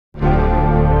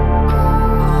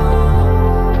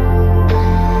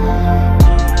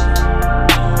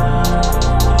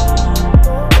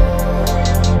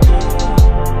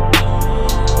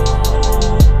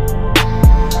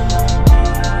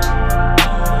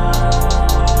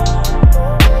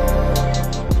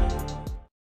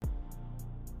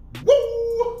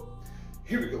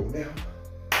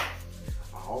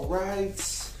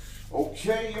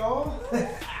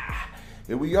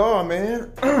we are,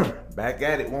 man. Back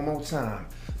at it one more time.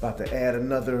 About to add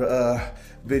another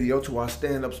video to our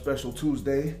stand-up special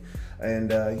Tuesday.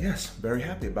 And yes, very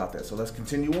happy about that. So let's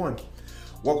continue on.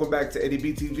 Welcome back to Eddie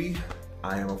B TV.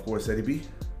 I am, of course, Eddie B.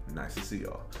 Nice to see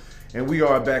y'all. And we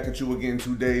are back at you again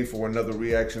today for another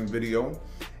reaction video.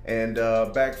 And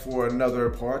back for another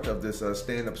part of this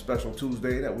stand-up special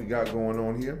Tuesday that we got going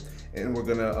on here. And we're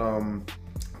gonna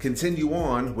continue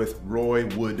on with Roy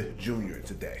Wood Jr.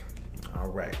 today. All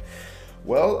right.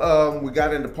 Well, we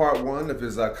got into part one of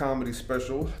his comedy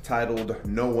special titled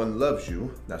No One Loves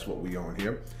You. That's what we on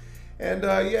here. And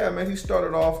yeah, man, he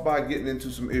started off by getting into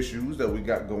some issues that we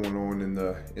got going on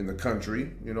in the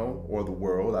country, you know, or the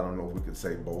world. I don't know if we could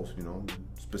say both, you know,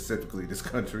 specifically this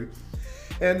country.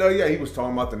 And yeah, he was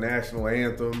talking about the national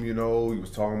anthem, you know, he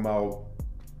was talking about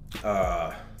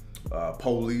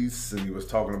police, and he was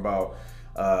talking about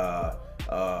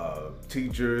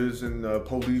teachers and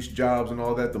police jobs and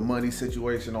all that, the money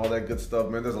situation, all that good stuff,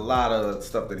 man. There's a lot of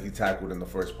stuff that he tackled in the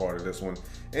first part of this one,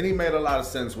 and he made a lot of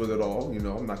sense with it all, you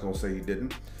know. I'm not gonna say he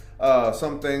didn't.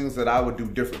 Some things that I would do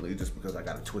differently just because I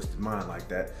got a twisted mind like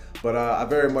that. But I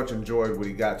very much enjoyed what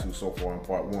he got to so far in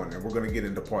part one, and we're gonna get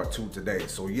into part two today.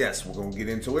 So yes, we're gonna get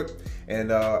into it.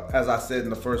 And as I said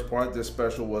in the first part, this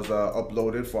special was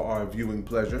uploaded for our viewing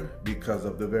pleasure because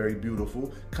of the very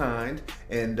beautiful, kind,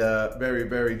 and very,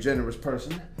 very generous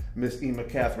person, Miss Emma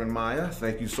Catherine Maia.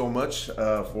 Thank you so much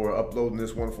for uploading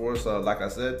this one for us. Like I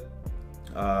said,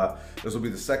 this will be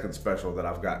the second special that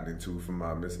I've gotten into from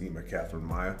Miss Emma Catherine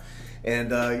Maia.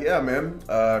 And yeah, man,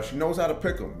 she knows how to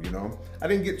pick them, you know. I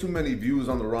didn't get too many views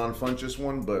on the Ron Funches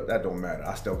one, but that don't matter.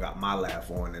 I still got my laugh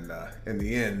on in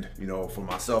the end, you know, for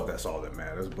myself. That's all that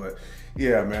matters. But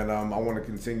yeah, man, I want to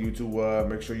continue to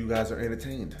make sure you guys are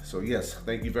entertained. So yes,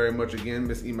 thank you very much again,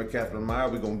 Miss Emma Catherine Maia.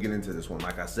 We're going to get into this one,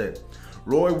 like I said.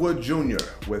 Roy Wood Jr.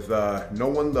 with No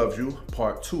One Loves You,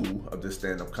 part 2 of this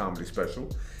stand-up comedy special.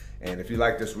 And if you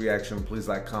like this reaction, please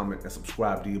like, comment, and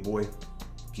subscribe to your boy.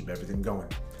 Keep everything going.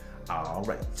 All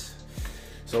right.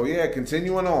 So yeah,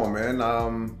 continuing on, man.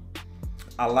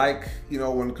 I like, you know,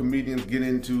 when comedians get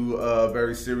into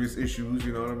very serious issues,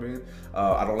 you know what I mean?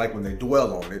 I don't like when they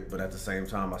dwell on it, but at the same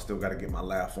time, I still got to get my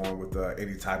laugh on with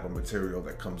any type of material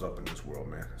that comes up in this world,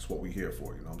 man. That's what we're here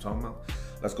for, you know what I'm talking about?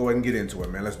 Let's go ahead and get into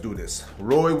it, man. Let's do this.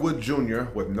 Roy Wood Jr.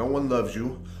 with No One Loves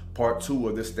You, part 2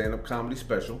 of this stand-up comedy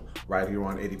special, right here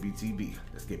on Eddie B TV.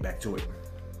 Let's get back to it.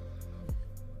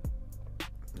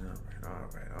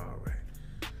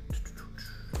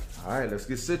 All right, let's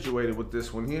get situated with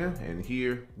this one here, and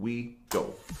here we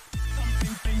go.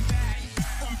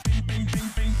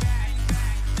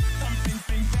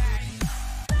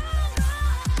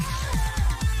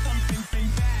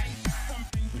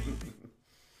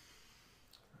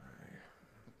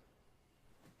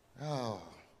 Oh,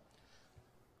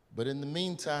 but in the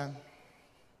meantime,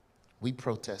 we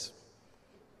protest.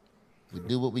 We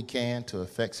do what we can to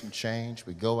affect some change.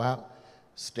 We go out,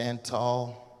 stand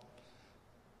tall,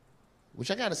 which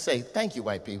I gotta say, thank you,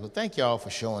 white people. Thank y'all for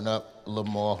showing up a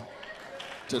little more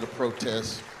to the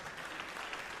protests.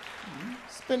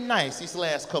 It's been nice these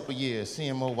last couple years,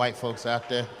 seeing more white folks out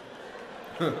there.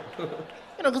 You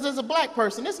know, because as a black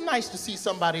person, it's nice to see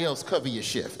somebody else cover your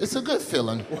shift. It's a good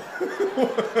feeling.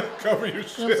 Cover your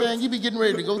shift. You know what I'm saying? You be getting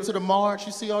ready to go to the march,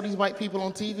 you see all these white people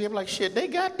on TV, I'm like, shit, they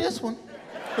got this one.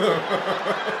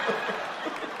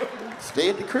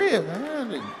 Stay at the crib,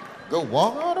 man. Go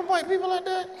walk all the white people like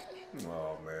that.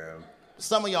 Oh, man.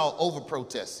 Some of y'all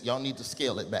over-protest. Y'all need to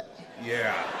scale it back.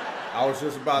 Yeah, I was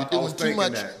just about, You're I was doing too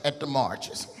thinking much that. at the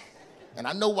marches. And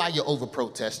I know why you're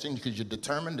over-protesting, because you're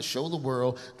determined to show the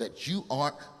world that you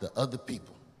aren't the other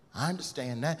people. I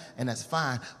understand that, and that's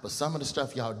fine, but some of the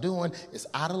stuff y'all doing is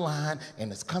out of line,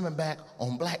 and it's coming back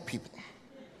on black people.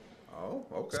 Oh,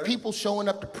 okay. It's people showing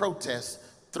up to protest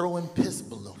throwing piss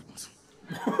balloons.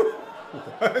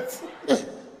 What? Yeah,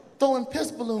 throwing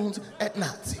piss balloons at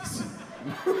Nazis.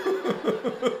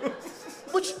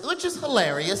 Which is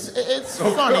hilarious. It's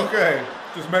funny. Okay,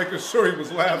 just making sure he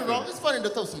was laughing. It's funny to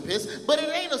throw some piss, but it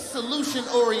ain't a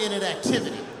solution-oriented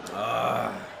activity.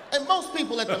 And most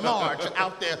people at the march are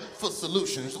out there for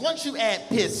solutions. Once you add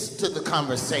piss to the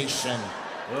conversation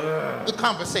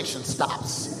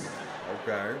stops.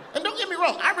 Okay. And don't get me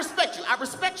wrong, I respect you. I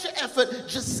respect your effort.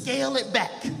 Just scale it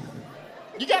back.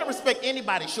 You gotta respect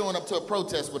anybody showing up to a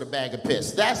protest with a bag of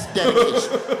piss. That's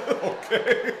dedication.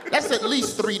 Okay. That's at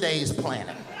least 3 days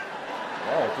planning.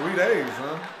 Oh, 3 days,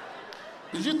 huh?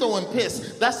 Because you're throwing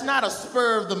piss. That's not a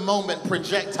spur-of-the-moment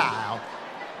projectile.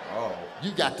 Oh.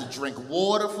 You got to drink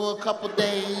water for a couple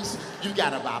days. You got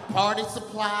to buy party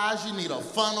supplies. You need a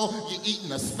funnel. You're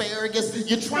eating asparagus.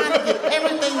 You're trying to get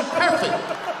everything perfect.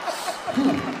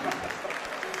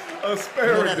 Asparagus. You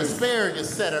know, that asparagus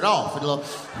set it off.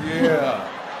 Yeah.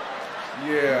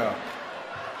 Yeah.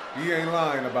 He ain't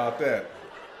lying about that.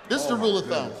 This is the rule of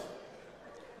thumb.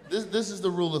 This is the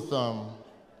rule of thumb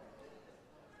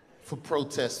for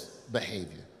protest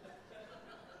behavior.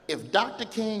 If Dr.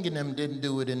 King and them didn't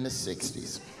do it in the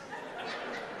 60s,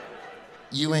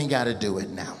 you ain't got to do it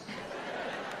now.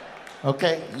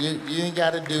 Okay? You ain't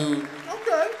got to do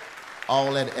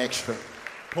all that extra.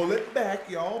 Pull it back,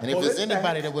 y'all. And if there's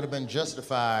anybody that would have been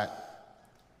justified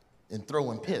in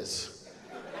throwing piss,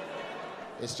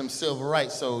 it's them civil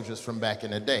rights soldiers from back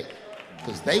in the day.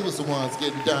 Because they was the ones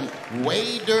getting done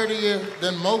way dirtier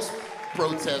than most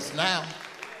protests now.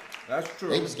 That's true.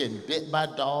 They was getting bit by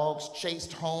dogs,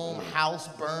 chased home, house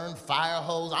burned, fire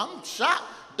hose. I'm shocked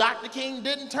Dr. King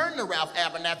didn't turn to Ralph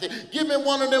Abernathy. Give me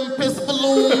one of them piss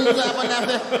balloons,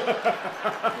 Abernathy.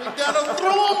 We gotta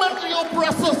throw them at the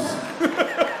oppressors.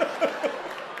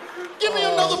 Give me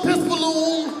another piss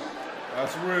balloon.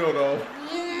 That's real, though.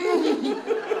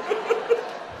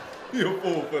 You're a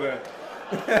fool for that.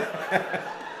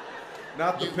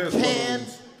 Not the piss balloons. You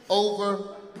can't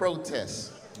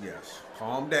over-protest. Yes.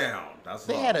 Calm down. That's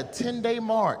They had a 10-day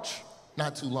march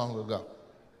not too long ago.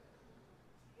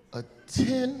 A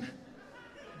 10-day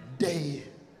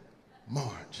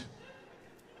march.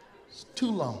 It's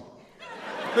too long.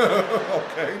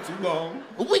 Okay, too long.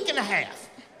 A week and a half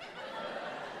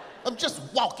of just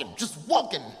walking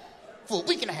for a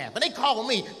week and a half. And they called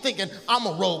me thinking I'm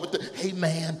a roll with the, hey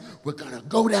man, we're gonna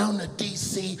go down to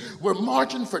DC. We're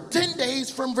marching for 10 days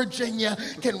from Virginia.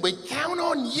 Can we count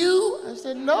on you? I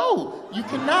said, no, you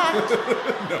cannot.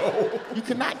 No. You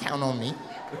cannot count on me.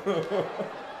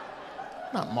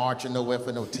 I'm not marching nowhere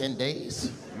for no 10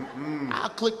 days. I'll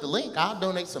click the link, I'll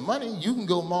donate some money. You can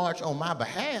go march on my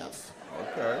behalf.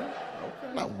 Okay.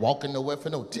 I'm not walking nowhere for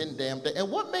no 10 damn days.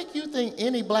 And what make you think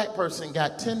any black person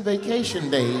got 10 vacation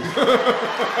days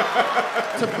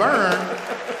to burn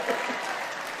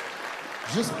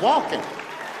just walking?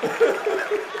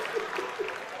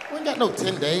 We ain't got no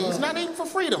 10 days, not even for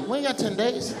freedom. We ain't got 10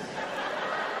 days.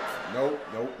 Nope.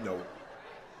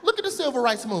 Look at the civil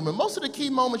rights movement. Most of the key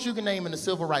moments you can name in the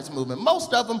civil rights movement,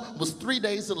 most of them was 3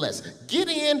 days or less. Get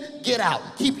in, get out.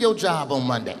 Keep your job on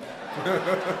Monday.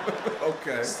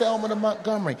 Okay. Selma to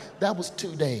Montgomery, that was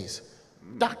 2 days.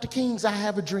 Dr. King's I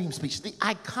Have a Dream speech, the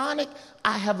iconic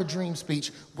I Have a Dream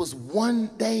speech was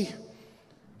 1 day.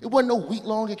 It wasn't no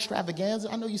week-long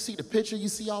extravaganza. I know you see the picture, you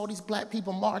see all these black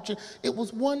people marching. It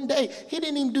was 1 day. He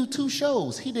didn't even do 2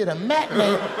 shows. He did a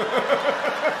matinee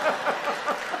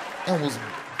and was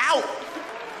out.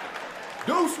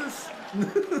 Deuces.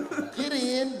 Get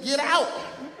in, get out.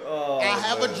 Oh, I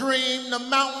have a dream, the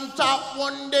mountaintop,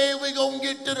 one day we gonna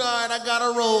get to the, all right, I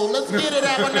gotta roll. Let's get it,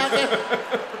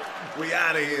 Abernathy. We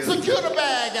out of here. Secure the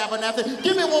bag, Abernathy.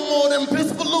 Give me one more of them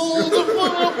piss balloons.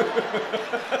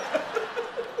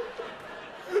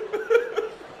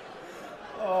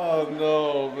 Oh,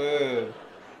 no, man.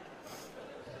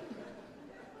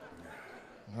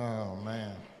 Oh,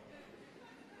 man.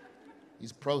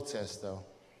 These protests, though.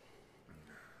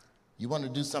 You want to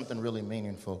do something really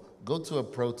meaningful, go to a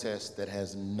protest that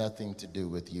has nothing to do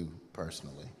with you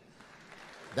personally.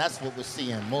 That's what we're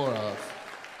seeing more of.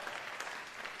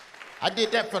 I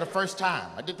did that for the first time.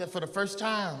 I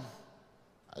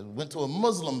went to a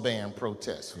Muslim band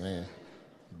protest, man.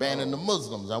 Banning the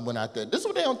Muslims. I went out there. This is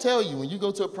what they don't tell you. When you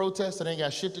go to a protest that ain't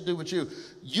got shit to do with you,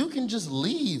 you can just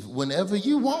leave whenever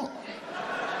you want.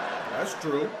 That's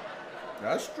true.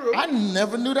 That's true. I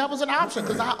never knew that was an option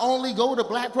because I only go to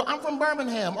black I'm from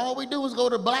Birmingham. All we do is go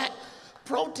to black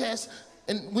protests.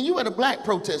 And when you at a black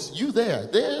protest, you there.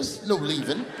 There's no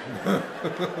leaving.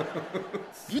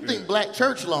 You think black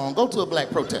church long, go to a black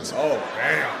protest. Oh,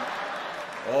 damn.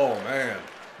 Oh, man.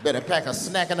 Better pack a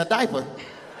snack and a diaper.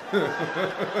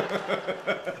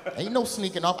 Ain't no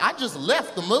sneaking off. I just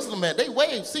left the Muslim man. They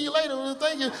waved. See you later. The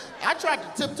thing is, I tried to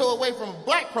tiptoe away from a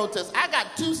black protest. I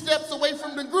got 2 steps away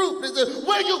from the group. They said,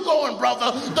 where you going,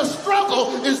 brother? The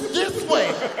struggle is this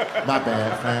way. My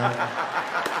bad, fam.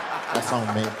 That's on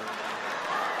me.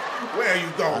 Where are you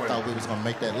going? I thought we was going to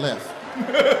make that left.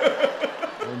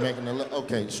 We're making the left.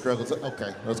 Okay, struggles.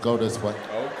 Okay, let's go this way.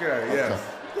 Okay, yes.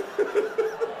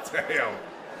 Damn.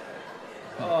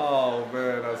 Oh,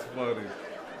 man, that's funny.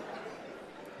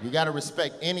 You got to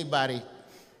respect anybody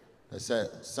that's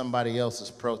at somebody else's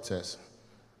protest.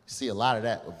 You see a lot of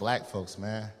that with black folks,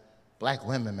 man. Black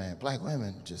women, man. Black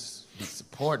women just be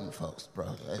supporting folks,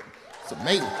 bro. It's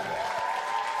amazing.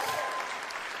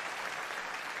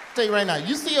 Tell you right now,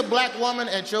 you see a black woman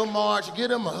at your march, get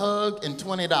them a hug and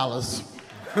 $20.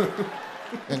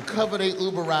 And cover their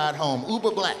Uber ride home.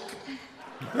 Uber black.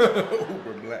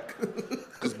 Uber black.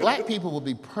 Because black people will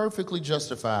be perfectly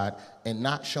justified in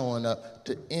not showing up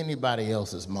to anybody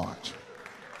else's march.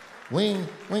 We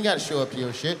ain't got to show up to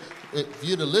your shit. If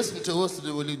you'd have listened to us,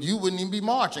 you wouldn't even be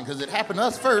marching, because it happened to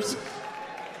us first.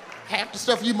 Half the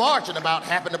stuff you marching about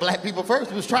happened to black people first.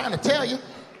 We was trying to tell you.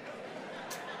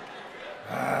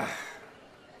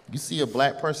 You see a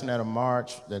black person at a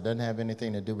march that doesn't have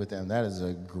anything to do with them, that is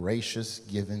a gracious,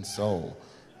 giving soul.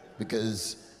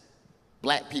 Because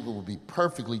black people will be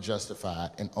perfectly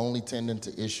justified in only tending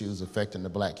to issues affecting the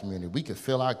black community. We could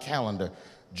fill our calendar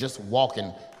just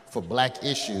walking for black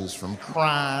issues, from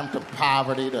crime to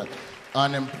poverty to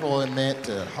unemployment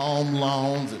to home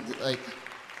loans. Like,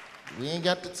 we ain't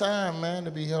got the time, man,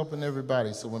 to be helping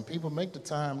everybody. So when people make the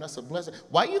time, that's a blessing.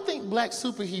 Why do you think black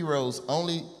superheroes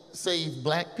only save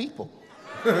black people?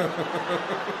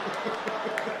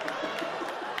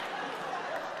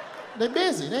 They're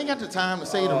busy. They ain't got the time to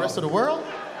save the rest of the world.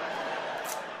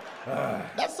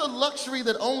 That's a luxury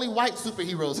that only white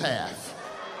superheroes have.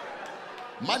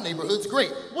 My neighborhood's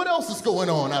great. What else is going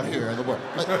on out here in the world?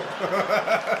 Like,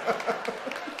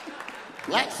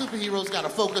 black superheroes gotta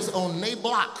focus on their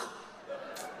block.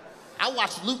 I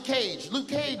watch Luke Cage. Luke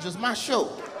Cage is my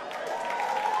show.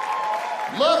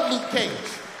 Love Luke Cage.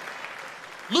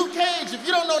 Luke Cage, if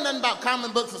you don't know nothing about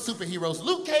comic books or superheroes,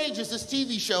 Luke Cage is this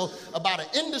TV show about an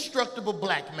indestructible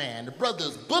black man. The brother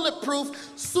is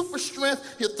bulletproof, super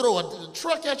strength. He'll throw a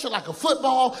truck at you like a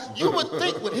football. You would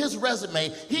think with his resume,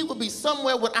 he would be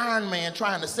somewhere with Iron Man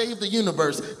trying to save the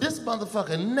universe. This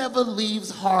motherfucker never leaves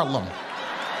Harlem.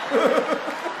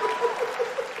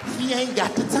 He ain't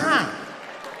got the time.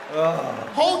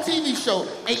 Whole TV show,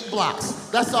 8 blocks.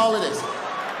 That's all it is.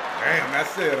 Damn,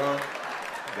 that's it, huh?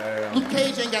 Damn. Luke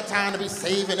Cage ain't got time to be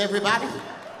saving everybody.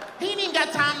 He ain't even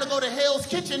got time to go to Hell's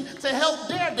Kitchen to help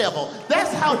Daredevil.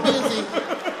 That's how busy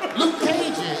Luke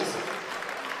Cage is.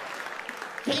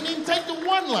 Can't even take the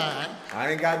one line.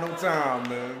 I ain't got no time,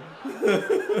 man.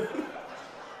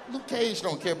 Luke Cage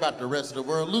don't care about the rest of the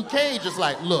world. Luke Cage is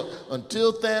like, look,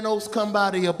 until Thanos come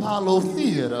by the Apollo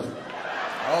Theater,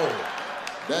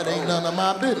 that ain't none of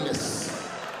my business.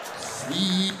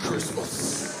 Sweet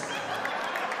Christmas.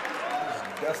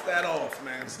 Dust that off,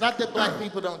 man. It's not that black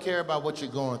people don't care about what you're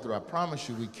going through. I promise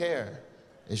you we care.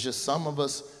 It's just some of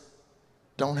us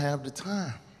don't have the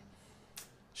time.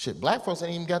 Shit, black folks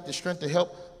ain't even got the strength to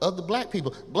help other black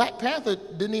people. Black Panther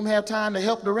didn't even have time to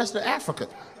help the rest of Africa.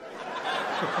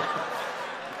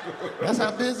 That's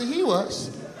how busy he was.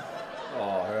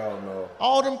 Oh, hell no.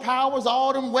 All them powers,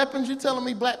 all them weapons, you telling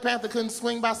me Black Panther couldn't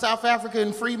swing by South Africa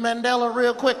and free Mandela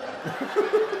real quick?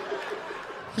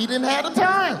 He didn't have the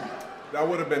time. That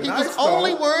would have been nice, He was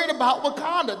only worried about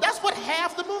Wakanda. That's what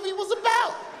half the movie was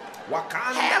about.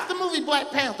 Wakanda? Half the movie Black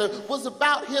Panther was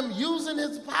about him using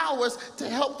his powers to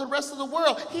help the rest of the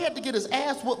world. He had to get his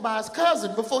ass whooped by his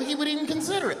cousin before he would even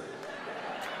consider it.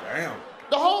 Damn.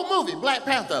 The whole movie, Black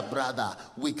Panther, brother,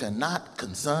 we cannot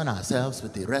concern ourselves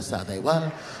with the rest of the world.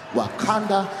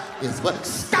 Wakanda is what...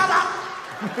 Stop up!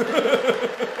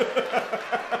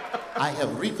 I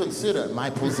have reconsidered my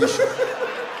position.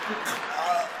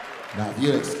 Now, if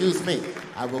you'll excuse me,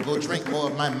 I will go drink more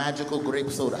of my magical grape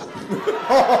soda.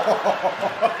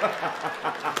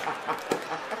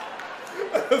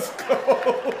 Let's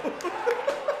go.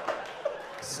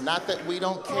 It's not that we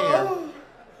don't care.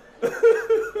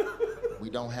 We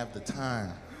don't have the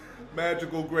time.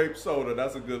 Magical grape soda,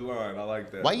 that's a good line. I like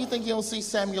that. Why do you think you don't see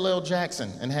Samuel L.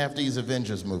 Jackson in half these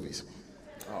Avengers movies?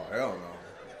 Oh, hell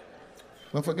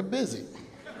no. Motherfucker busy.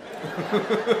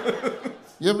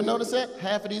 You ever notice that?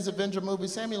 Half of these Avenger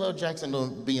movies, Samuel L. Jackson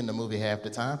don't be in the movie half the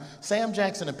time. Sam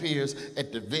Jackson appears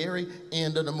at the very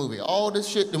end of the movie. All this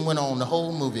shit that went on the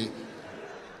whole movie.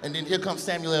 And then here comes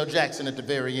Samuel L. Jackson at the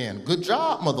very end. Good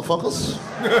job, motherfuckers.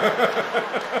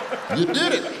 You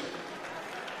did it.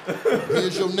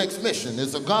 Here's your next mission.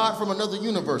 Is a god from another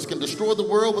universe can destroy the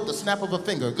world with the snap of a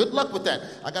finger. Good luck with that.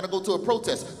 I gotta go to a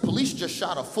protest. Police just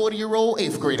shot a 40-year-old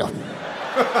 8th grader.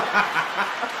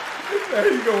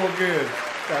 There you go again.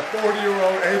 That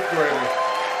 40-year-old 8th grader.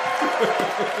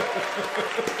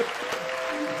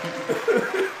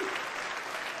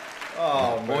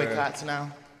 Oh, man. Boycotts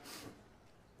now.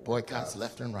 Boycotts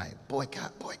left and right.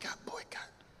 Boycott, boycott, boycott.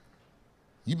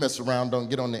 You mess around, don't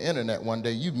get on the internet one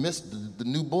day, you miss the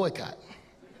new boycott.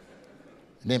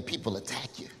 And then people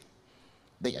attack you.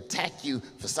 They attack you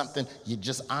for something you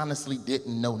just honestly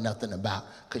didn't know nothing about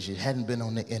because you hadn't been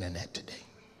on the internet today.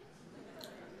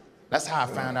 That's how I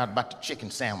found out about the chicken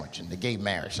sandwich and the gay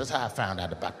marriage. That's how I found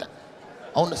out about that.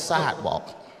 On the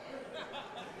sidewalk.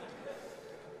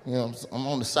 You know, I'm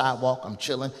on the sidewalk, I'm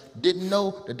chilling. Didn't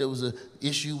know that there was an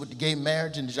issue with the gay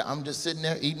marriage, and I'm just sitting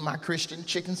there eating my Christian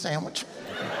chicken sandwich.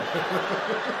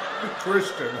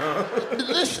 Christian, huh?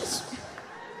 Delicious.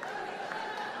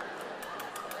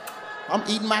 I'm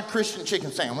eating my Christian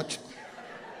chicken sandwich.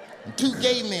 And two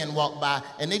gay men walk by,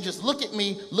 and they just look at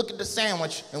me, look at the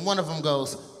sandwich, and one of them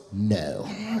goes, "No,"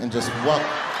 and just walk.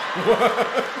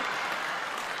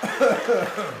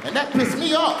 And that pissed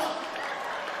me off.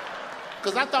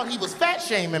 Because I thought he was fat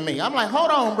shaming me. I'm like, hold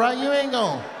on, bro, you ain't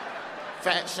gonna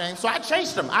fat shame. So I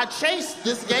chased him. I chased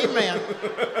this gay man.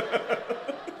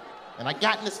 And I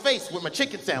got in his face with my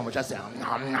chicken sandwich. I said,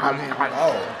 nom, nom, nom.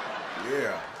 Oh,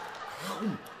 yeah.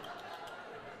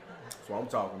 That's what I'm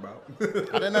talking about.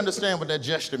 I didn't understand what that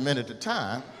gesture meant at the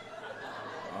time.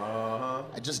 Uh-huh.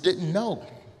 I just didn't know.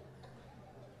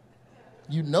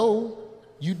 You know,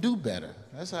 you do better.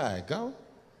 That's how it go.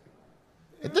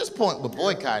 At this point with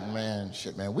boycotting, man,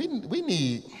 shit, man, we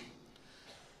need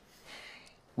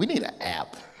an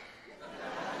app.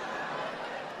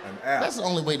 An app. That's the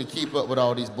only way to keep up with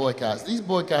all these boycotts. These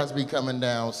boycotts be coming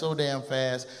down so damn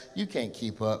fast, you can't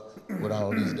keep up with all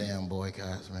these damn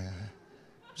boycotts, man.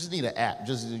 Just need an app,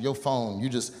 just your phone. You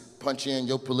just punch in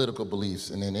your political beliefs,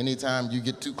 and then anytime you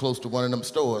get too close to one of them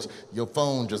stores, your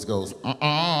phone just goes, No.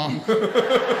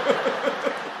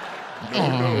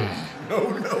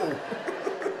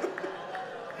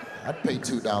 I'd pay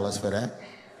 $2 for that.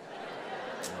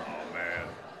 Oh, man.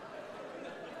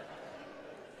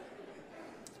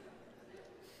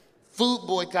 Food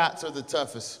boycotts are the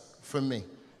toughest for me.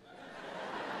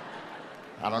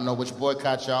 I don't know which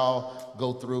boycott y'all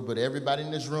go through, but everybody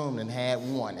in this room done had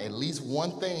one. At least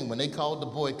one thing, when they called the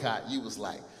boycott, you was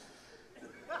like.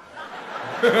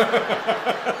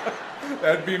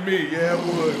 That'd be me, yeah, it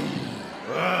would.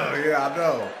 Yeah,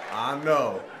 I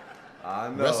know.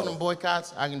 The rest of them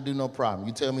boycotts, I can do no problem.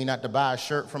 You tell me not to buy a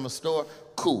shirt from a store,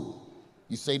 cool.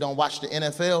 You say don't watch the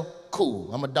NFL,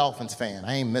 cool. I'm a Dolphins fan,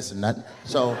 I ain't missing nothing.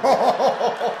 So,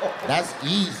 that's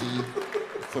easy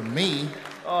for me.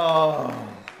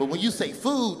 But when you say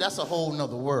food, that's a whole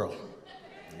nother world.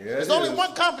 Yeah, There's only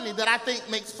one company that I think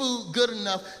makes food good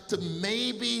enough to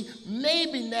maybe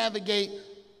navigate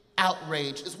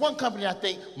outrage. It's one company I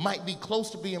think might be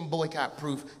close to being boycott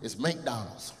proof. It's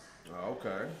McDonald's.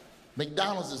 Okay.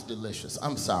 McDonald's is delicious.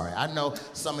 I'm sorry. I know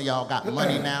some of y'all got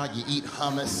money now. You eat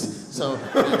hummus, so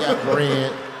you got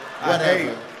bread,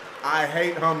 whatever. I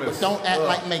hate hummus. But don't act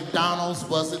like McDonald's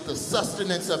wasn't the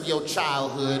sustenance of your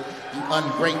childhood, you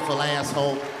ungrateful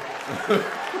asshole.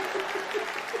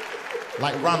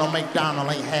 Like Ronald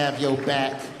McDonald ain't have your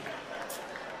back.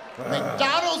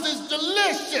 McDonald's is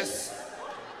delicious.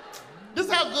 This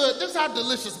is how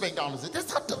delicious McDonald's is. This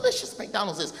is how delicious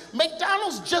McDonald's is.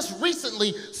 McDonald's just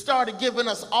recently started giving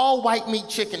us all white meat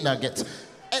chicken nuggets.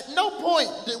 At no point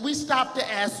did we stop to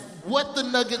ask what the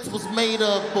nuggets was made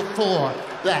of before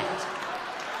that.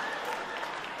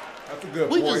 That's a good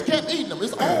We point. just kept eating them.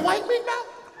 It's all white meat now?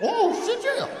 Oh, shit,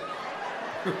 yeah.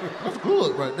 That's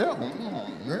good right there.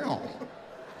 Yeah.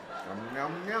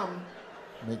 Yum, yum.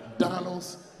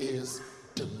 McDonald's is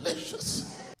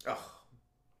delicious.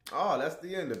 Oh, that's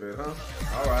the end of it, huh?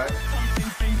 All right.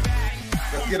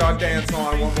 Let's get our dance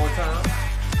on one more time.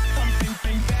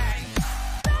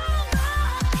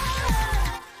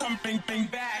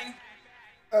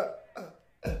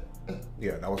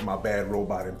 Yeah, that was my bad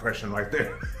robot impression right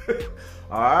there.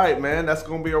 All right, man, that's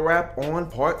gonna be a wrap on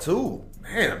part 2.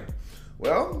 Man,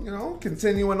 well, you know,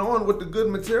 continuing on with the good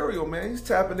material, man. He's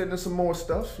tapping into some more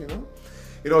stuff, you know.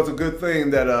 You know, it's a good thing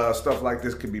that stuff like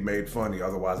this can be made funny.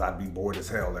 Otherwise, I'd be bored as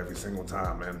hell every single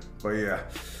time, man. But yeah,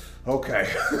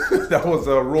 okay. That was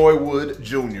Roy Wood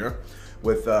Jr.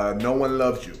 with No One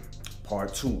Loves You,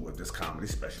 part 2 of this comedy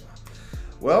special.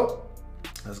 Well,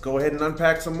 let's go ahead and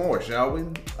unpack some more, shall we?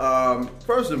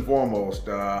 First and foremost,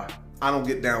 I don't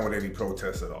get down with any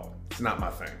protests at all. It's not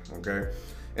my thing, okay?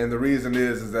 And the reason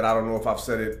is that I don't know if I've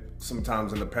said it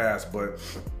sometimes in the past, but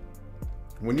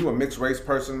when you're a mixed race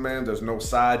person, man, there's no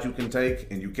side you can take,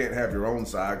 and you can't have your own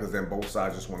side because then both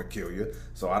sides just want to kill you.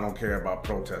 So I don't care about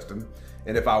protesting.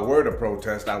 And if I were to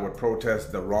protest, I would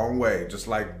protest the wrong way, just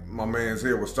like my man's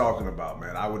here was talking about,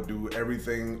 man. I would do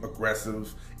everything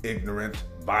aggressive, ignorant,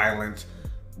 violent,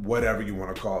 whatever you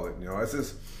want to call it. You know, it's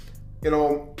just, you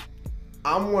know,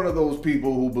 I'm one of those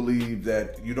people who believe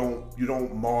that you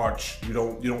don't march, you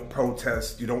don't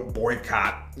protest, you don't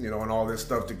boycott, you know, and all this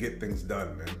stuff to get things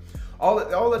done, man.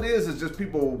 all it is just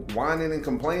people whining and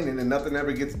complaining and nothing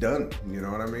ever gets done. You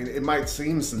know what I mean? It might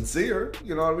seem sincere,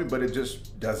 you know what I mean, but it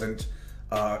just doesn't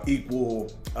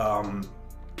equal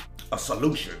a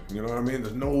solution. You know what I mean?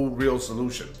 There's no real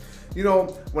solution. You know,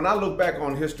 when I look back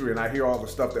on history and I hear all the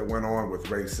stuff that went on with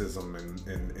racism and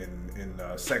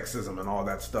sexism and all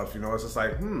that stuff, you know, it's just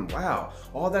like, wow,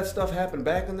 all that stuff happened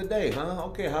back in the day, huh?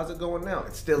 Okay, how's it going now?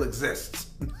 It still exists.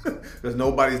 Because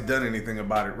nobody's done anything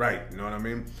about it right, you know what I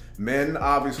mean? Men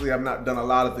obviously have not done a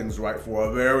lot of things right for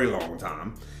a very long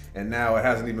time. And now it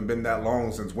hasn't even been that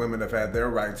long since women have had their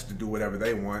rights to do whatever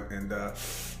they want. And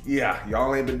yeah,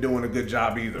 y'all ain't been doing a good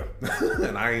job either.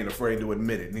 And I ain't afraid to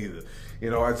admit it neither. You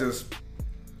know, I just,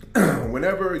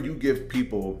 whenever you give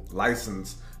people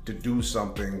license to do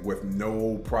something with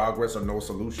no progress or no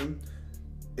solution,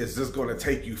 it's just going to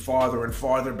take you farther and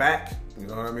farther back. You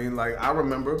know what I mean? Like, I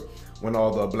remember when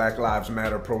all the Black Lives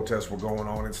Matter protests were going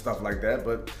on and stuff like that,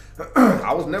 but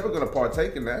I was never going to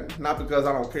partake in that. Not because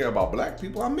I don't care about black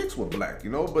people. I'm mixed with black,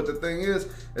 you know? But the thing is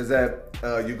that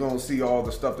you're going to see all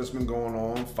the stuff that's been going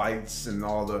on, fights and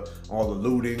all the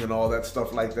looting and all that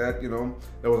stuff like that, you know?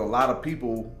 There was a lot of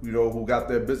people, you know, who got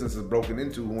their businesses broken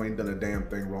into who ain't done a damn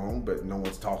thing wrong, but no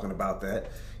one's talking about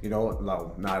that, you know?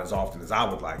 No, not as often as I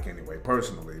would like anyway,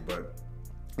 personally, but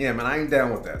yeah, man, I ain't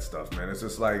down with that stuff, man. It's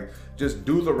just like, just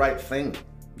do the right thing.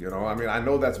 You know, I mean, I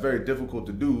know that's very difficult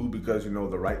to do because, you know,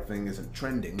 the right thing isn't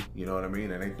trending. You know what I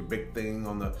mean? It ain't the big thing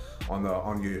on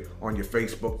your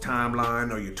Facebook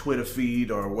timeline or your Twitter feed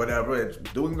or whatever. It's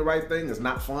doing the right thing is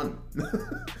not fun.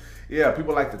 Yeah,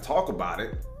 people like to talk about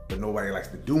it, but nobody likes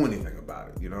to do anything about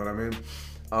it. You know what I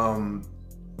mean?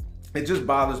 It just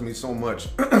bothers me so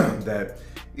much that,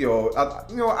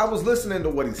 I was listening to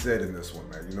what he said in this one,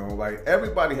 man. You know, like,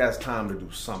 everybody has time to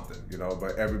do something, you know,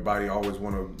 but everybody always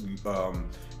want to,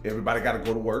 everybody got to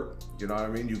go to work. You know what I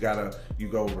mean? You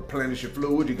go replenish your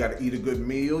fluid. You got to eat a good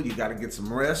meal. You got to get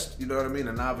some rest. You know what I mean?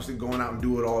 And obviously going out and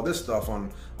doing all this stuff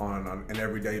on an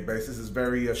everyday basis is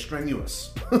very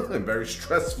strenuous and very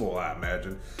stressful, I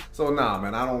imagine. So nah,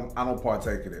 man, I don't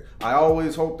partake in it. I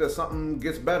always hope that something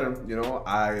gets better. You know,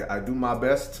 I do my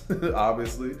best,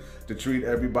 obviously, to treat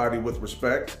everybody with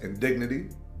respect and dignity.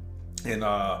 And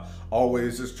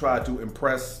always just try to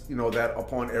impress, you know, that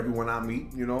upon everyone I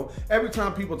meet. You know, every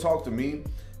time people talk to me,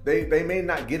 they may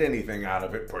not get anything out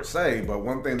of it per se, but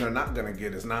one thing they're not going to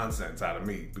get is nonsense out of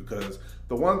me. Because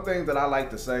the one thing that I like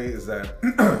to say is that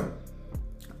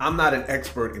I'm not an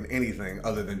expert in anything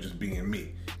other than just being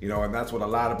me. You know, and that's what a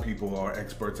lot of people are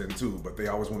experts in too, but they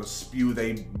always want to spew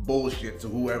their bullshit to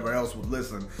whoever else would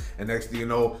listen. And next thing you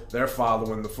know, they're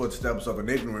following the footsteps of an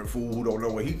ignorant fool who don't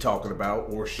know what he's talking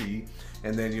about, or she.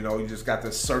 And then, you know, you just got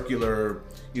this circular,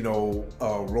 you know,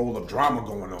 role of drama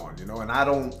going on, you know, and I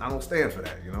don't stand for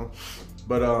that, you know.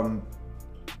 But,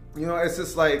 you know, it's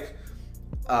just like,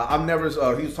 I've never,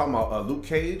 he was talking about Luke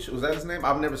Cage, was that his name?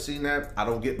 I've never seen that. I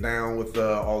don't get down with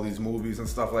all these movies and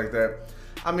stuff like that.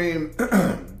 I mean,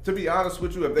 to be honest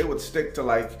with you, if they would stick to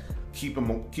like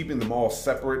keeping them all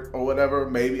separate or whatever,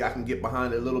 maybe I can get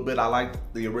behind it a little bit. I like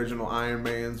the original Iron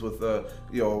Mans with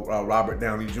Robert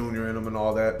Downey Jr. in them and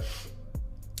all that.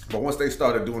 But once they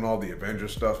started doing all the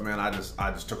Avengers stuff, man, I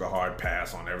just took a hard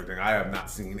pass on everything. I have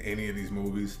not seen any of these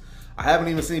movies. I haven't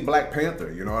even seen Black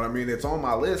Panther, you know what I mean? It's on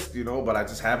my list, you know, but I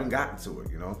just haven't gotten to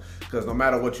it, you know? Because no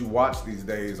matter what you watch these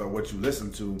days or what you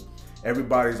listen to,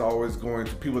 everybody's always going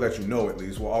to, people that you know at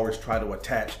least, will always try to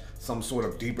attach some sort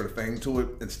of deeper thing to it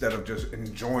instead of just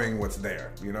enjoying what's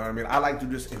there. You know what I mean? I like to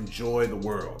just enjoy the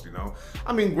world, you know?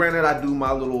 I mean, granted, I do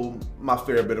my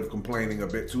fair bit of complaining a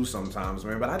bit too sometimes,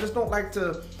 man, but I just don't like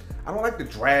to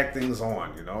drag things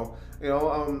on, you know?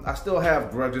 I still have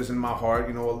grudges in my heart,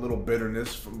 you know, a little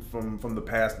bitterness from the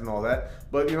past and all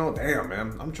that. But, you know, damn,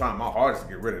 man, I'm trying my hardest to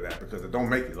get rid of that because it don't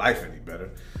make your life any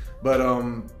better. But,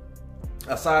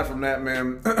 aside from that,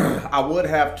 man, I would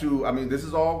have to, I mean, this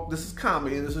is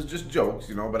comedy and this is just jokes,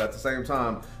 you know, but at the same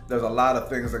time, there's a lot of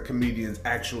things that comedians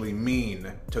actually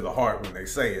mean to the heart when they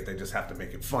say it. They just have to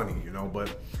make it funny, you know,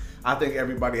 but I think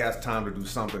everybody has time to do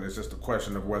something. It's just a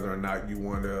question of whether or not you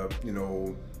want to, you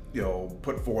know,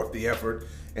 put forth the effort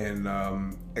and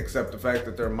accept the fact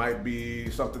that there might be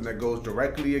something that goes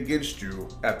directly against you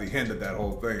at the end of that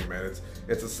whole thing, man.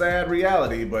 It's a sad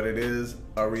reality, but it is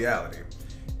a reality.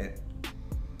 And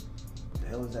what the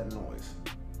hell is that noise?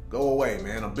 Go away,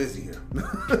 man. I'm busy here.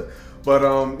 But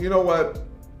you know what?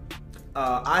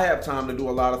 I have time to do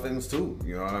a lot of things too,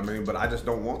 you know what I mean? But I just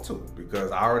don't want to,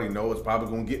 because I already know it's probably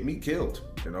gonna get me killed,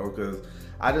 you know, because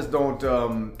I just don't,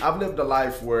 I've lived a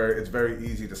life where it's very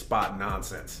easy to spot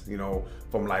nonsense, you know,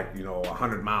 from like, you know,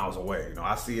 100 miles away. You know,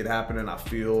 I see it happening, I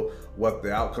feel what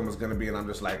the outcome is gonna be, and I'm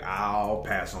just like, I'll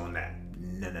pass on that.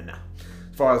 No.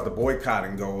 As far as the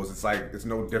boycotting goes, it's like, it's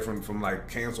no different from like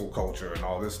cancel culture and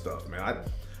all this stuff, man.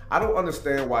 I don't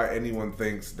understand why anyone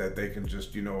thinks that they can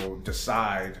just, you know,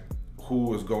 decide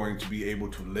who is going to be able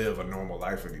to live a normal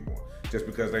life anymore, just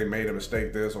because they made a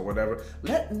mistake this or whatever.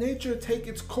 Let nature take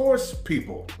its course,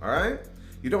 people, all right?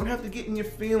 You don't have to get in your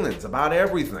feelings about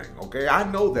everything, okay? I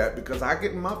know that because I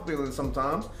get in my feelings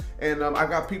sometimes, and I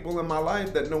got people in my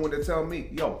life that know when to tell me,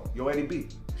 yo, Eddie B,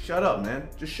 shut up, man,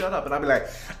 just shut up. And I'll be like,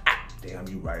 damn,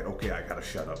 you right, okay, I gotta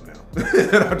shut up now.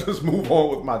 And I just move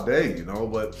on with my day, you know,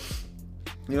 but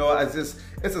you know, it's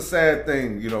a sad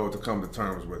thing, you know, to come to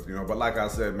terms with, you know. But like I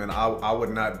said, man, I would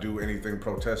not do anything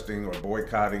protesting or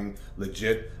boycotting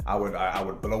legit. I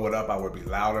would blow it up. I would be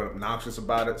loud and obnoxious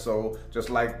about it. So just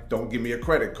like, don't give me a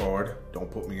credit card. Don't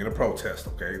put me in a protest,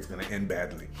 okay? It's gonna end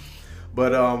badly.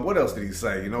 But what else did he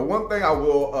say? You know, one thing I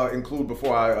will include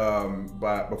before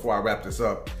I wrap this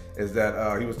up is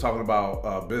that he was talking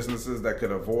about businesses that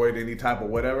could avoid any type of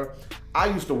whatever. I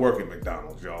used to work at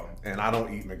McDonald's, y'all, and I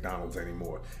don't eat McDonald's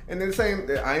anymore. And then saying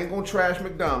that I ain't gonna trash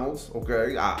McDonald's,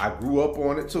 okay? I grew up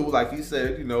on it too, like he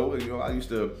said, you know, I used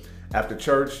to, after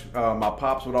church, my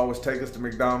pops would always take us to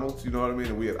McDonald's, you know what I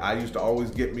mean? And I used to always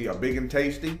get me a big and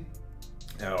tasty,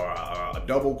 or a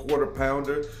double quarter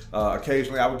pounder.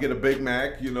 Occasionally I would get a Big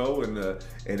Mac, you know, and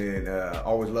then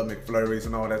always love McFlurries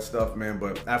and all that stuff, man.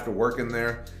 But after working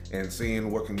there and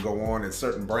seeing what can go on in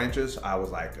certain branches, I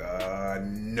was like,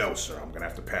 no, sir, I'm gonna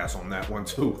have to pass on that one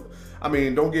too. I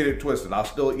mean, don't get it twisted. I'll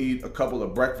still eat a couple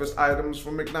of breakfast items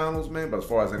from McDonald's, man, but as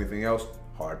far as anything else,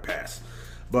 hard pass.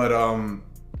 But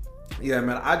yeah,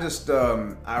 man,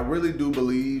 I really do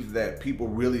believe that people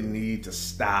really need to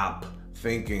stop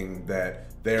thinking that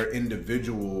their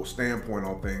individual standpoint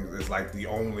on things is like the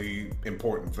only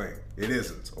important thing. It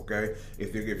isn't, okay?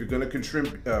 If you're gonna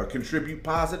contribute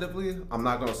positively, I'm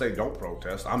not gonna say don't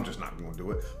protest. I'm just not gonna do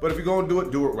it. But if you're gonna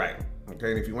do it right,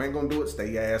 okay? And if you ain't gonna do it,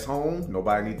 stay your ass home.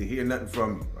 Nobody need to hear nothing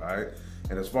from you, all right?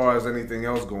 And as far as anything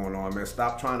else going on, man,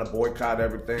 stop trying to boycott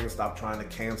everything. Stop trying to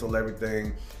cancel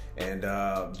everything. And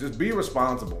just be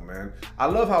responsible, man. I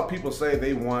love how people say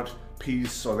they want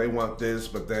peace or they want this,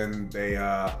 but then they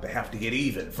have to get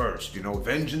even first, you know,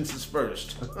 vengeance is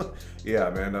first. Yeah,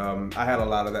 man, I had a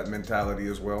lot of that mentality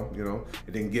as well, you know.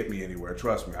 It didn't get me anywhere,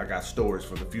 trust me. I got stories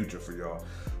for the future for y'all.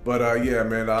 But yeah,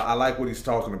 man, I like what he's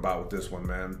talking about with this one,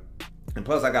 man. And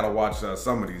plus I gotta watch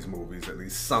some of these movies, at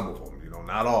least some of them, you know,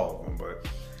 not all of them. But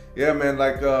yeah, man,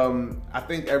 like I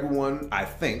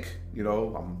think, you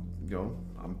know,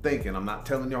 I'm thinking, I'm not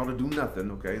telling y'all to do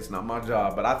nothing, okay? It's not my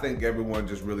job, but I think everyone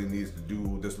just really needs to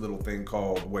do this little thing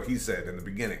called what he said in the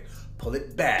beginning. Pull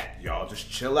it back, y'all. Just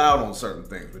chill out on certain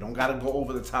things. We don't gotta go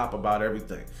over the top about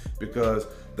everything, because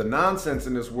the nonsense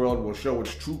in this world will show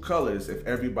its true colors if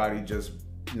everybody just,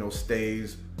 you know,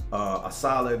 stays a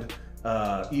solid,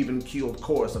 even-keeled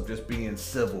course of just being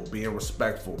civil, being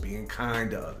respectful, being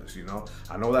kind to others, you know?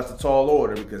 I know that's a tall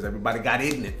order because everybody got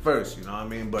ignorant first, you know what I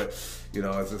mean? But, you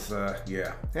know, it's just,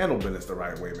 yeah, handle business the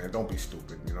right way, man. Don't be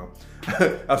stupid, you know?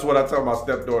 That's what I tell my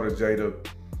stepdaughter, Jada.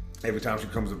 Every time she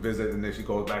comes to visit and then she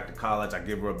goes back to college, I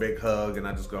give her a big hug and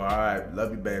I just go, all right, love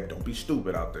you, babe. Don't be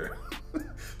stupid out there.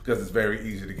 Because it's very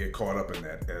easy to get caught up in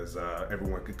that, as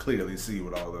everyone can clearly see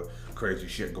with all the crazy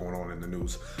shit going on in the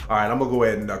news. All right, I'm going to go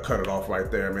ahead and cut it off right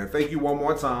there, man. Thank you one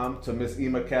more time to Miss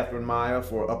Emma Catherine Maia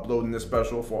for uploading this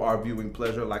special for our viewing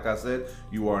pleasure. Like I said,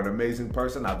 you are an amazing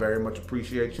person. I very much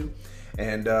appreciate you.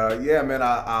 And yeah, man,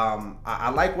 I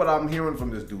like what I'm hearing from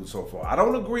this dude so far. I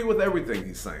don't agree with everything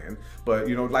he's saying, but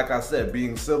you know, like I said,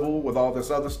 being civil with all this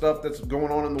other stuff that's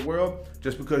going on in the world,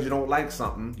 just because you don't like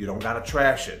something, you don't gotta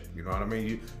trash it. You know what I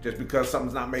mean? Just because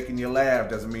something's not making you laugh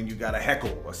doesn't mean you gotta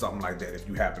heckle or something like that if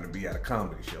you happen to be at a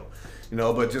comedy show. You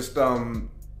know, but just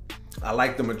I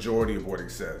like the majority of what he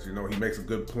says. You know, he makes a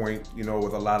good point, you know,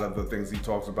 with a lot of the things he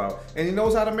talks about, and he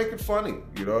knows how to make it funny.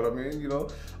 You know what I mean? You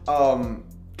know,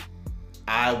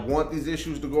 I want these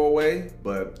issues to go away,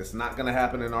 but it's not gonna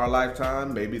happen in our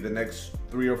lifetime. Maybe the next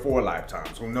 3 or 4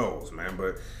 lifetimes, who knows, man?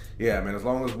 But yeah, man, as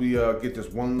long as we get this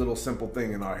one little simple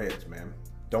thing in our heads, man.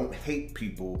 Don't hate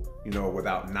people, you know,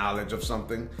 without knowledge of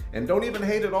something. And don't even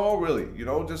hate it all, really. You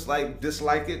know, just like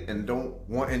dislike it and don't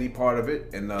want any part of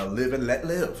it. And live and let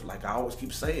live. Like I always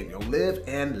keep saying, you know, live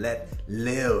and let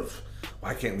live.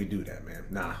 Why can't we do that, man?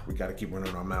 Nah, we got to keep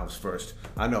running our mouths first.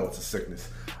 I know it's a sickness.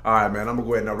 All right, man, I'm going to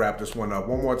go ahead and wrap this one up.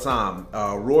 One more time.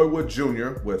 Roy Wood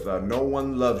Jr. with No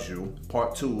One Loves You,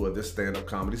 part 2 of this stand-up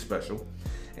comedy special.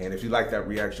 And if you like that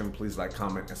reaction, please like,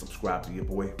 comment, and subscribe to your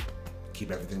boy.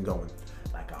 Keep everything going,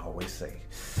 like I always say.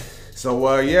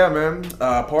 So, yeah, man,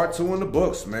 part 2 in the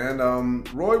books, man.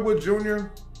 Roy Wood Jr.,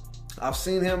 I've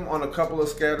seen him on a couple of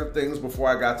scattered things before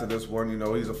I got to this one. You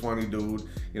know, he's a funny dude.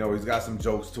 You know, he's got some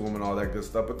jokes to him and all that good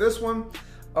stuff. But this one,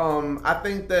 I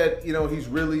think that, you know, he's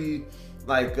really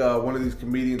like one of these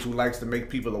comedians who likes to make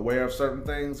people aware of certain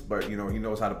things, but, you know, he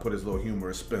knows how to put his little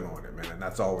humorous spin on it, man, and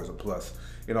that's always a plus.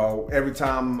 You know, every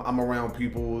time I'm around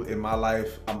people in my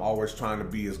life, I'm always trying to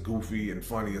be as goofy and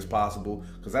funny as possible,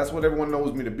 because that's what everyone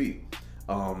knows me to be.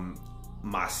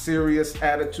 My serious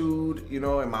attitude, you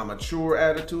know, and my mature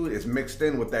attitude is mixed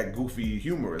in with that goofy,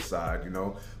 humorous side, you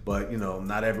know. But, you know,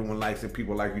 not everyone likes it.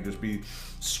 People like you just be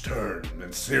stern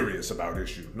and serious about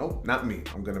issues. Nope, not me.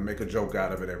 I'm going to make a joke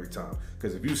out of it every time.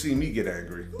 Because if you see me get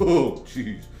angry, oh, jeez,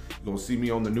 you're going to see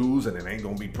me on the news and it ain't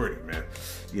going to be pretty, man.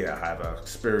 Yeah, I have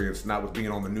experience not with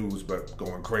being on the news, but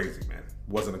going crazy, man.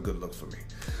 Wasn't a good look for me.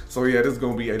 So, yeah, this is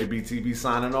going to be Eddie B TV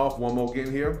signing off. One more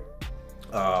again here.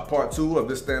 Part 2 of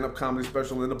this stand-up comedy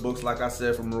special in the books, like I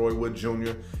said, from Roy Wood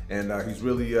Jr. And he's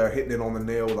really hitting it on the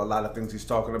nail with a lot of things he's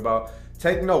talking about.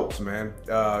 Take notes, man.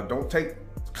 Don't take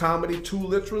comedy too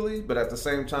literally, but at the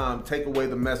same time, take away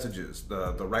the messages,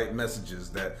 the right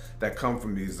messages that come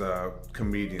from these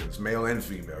comedians, male and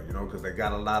female, you know, because they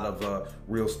got a lot of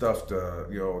real stuff to,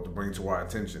 you know, to bring to our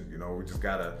attention. You know, we just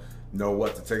got to know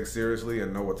what to take seriously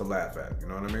and know what to laugh at. You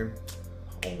know what I mean?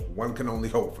 One can only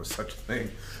hope for such a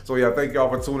thing. So yeah, thank y'all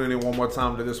for tuning in one more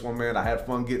time to this one, man. I had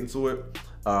fun getting to it.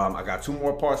 I got 2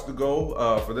 more parts to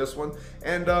go for this one.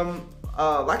 And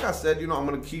like I said, you know, I'm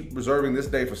gonna keep reserving this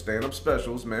day for stand-up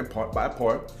specials, man, part by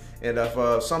part. And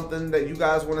if something that you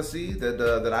guys wanna see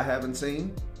that I haven't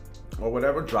seen, or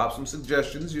whatever, drop some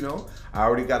suggestions, you know. I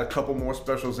already got a couple more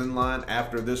specials in line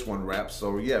after this one wraps.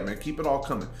 So yeah, man, keep it all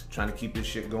coming. Trying to keep this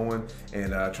shit going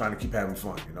and trying to keep having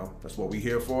fun, you know. That's what we're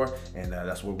here for, and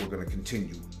that's what we're gonna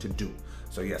continue to do.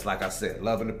 So yes, like I said,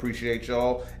 love and appreciate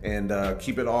y'all, and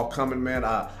keep it all coming, man.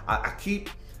 I keep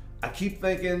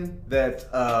thinking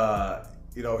that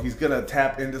you know, he's gonna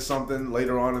tap into something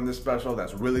later on in this special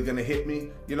that's really gonna hit me.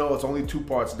 You know, it's only 2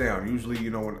 parts down. Usually, you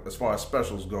know, as far as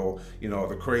specials go, you know,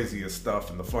 the craziest stuff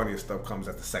and the funniest stuff comes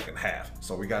at the second half.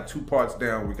 So we got 2 parts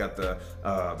down. We got the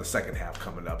second half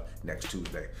coming up next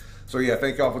Tuesday. So yeah,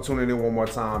 thank y'all for tuning in one more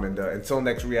time. And until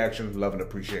next reaction, love and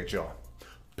appreciate y'all.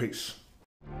 Peace.